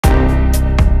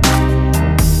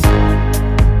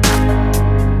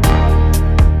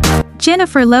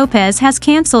Jennifer Lopez has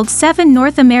canceled 7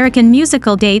 North American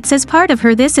musical dates as part of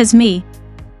her This Is Me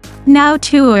Now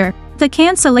tour. The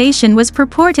cancellation was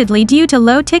purportedly due to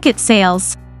low ticket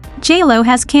sales. J.Lo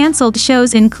has canceled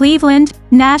shows in Cleveland,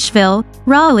 Nashville,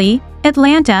 Raleigh,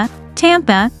 Atlanta,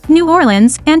 Tampa, New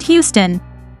Orleans, and Houston.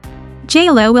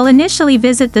 J.Lo will initially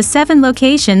visit the 7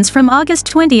 locations from August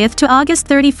 20th to August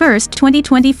 31st,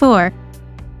 2024.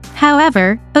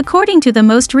 However, according to the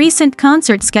most recent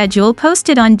concert schedule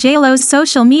posted on J.Lo's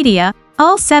social media,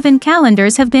 all 7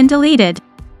 calendars have been deleted.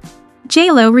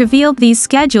 J.Lo revealed these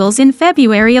schedules in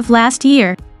February of last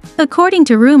year. According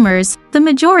to rumors, the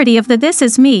majority of the This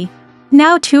Is Me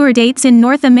Now tour dates in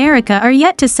North America are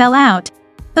yet to sell out.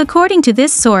 According to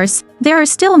this source, there are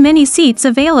still many seats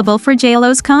available for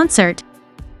J.Lo's concert.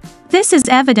 This is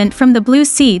evident from the blue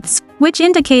seats, which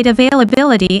indicate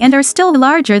availability and are still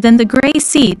larger than the gray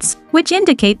seats, which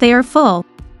indicate they are full.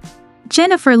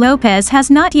 Jennifer Lopez has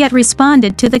not yet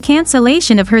responded to the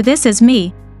cancellation of her This Is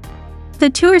Me. The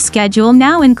tour schedule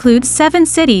now includes 7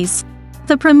 cities.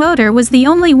 The promoter was the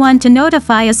only one to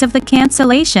notify us of the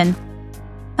cancellation.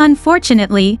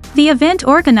 Unfortunately, the event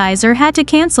organizer had to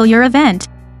cancel your event.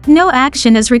 No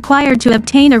action is required to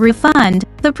obtain a refund,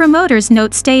 the promoter's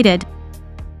note stated.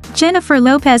 Jennifer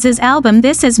Lopez's album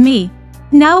This Is Me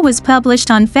Now was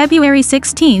published on February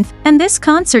 16th, and this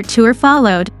concert tour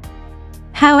followed.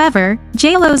 However,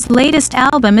 J.Lo's latest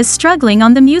album is struggling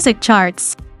on the music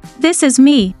charts. This Is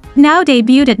Me Now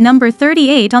debuted at number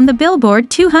 38 on the Billboard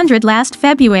 200 last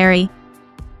February.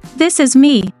 This Is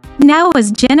Me Now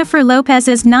was Jennifer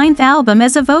Lopez's 9th album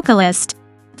as a vocalist.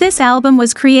 This album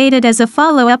was created as a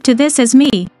follow-up to This Is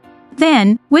Me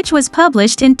Then, which was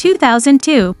published in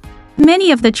 2002.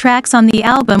 Many of the tracks on the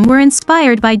album were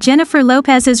inspired by Jennifer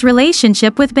Lopez's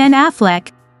relationship with Ben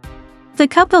Affleck. The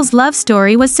couple's love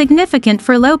story was significant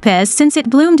for Lopez since it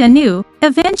bloomed anew,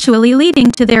 eventually leading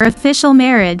to their official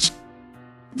marriage.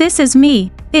 This Is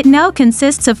Me It now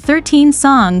consists of 13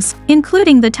 songs,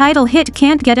 including the title hit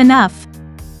Can't Get Enough.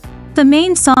 The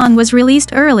main song was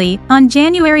released early, on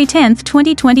January 10,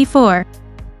 2024.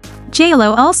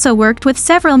 J.Lo also worked with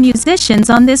several musicians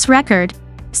on this record.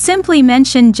 Simply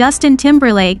mention Justin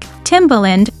Timberlake,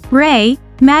 Timbaland, Ray,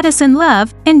 Madison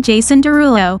Love, and Jason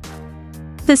Derulo.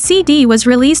 The CD was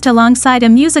released alongside a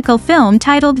musical film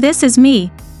titled This Is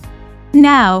Me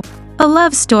Now, a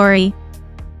love story.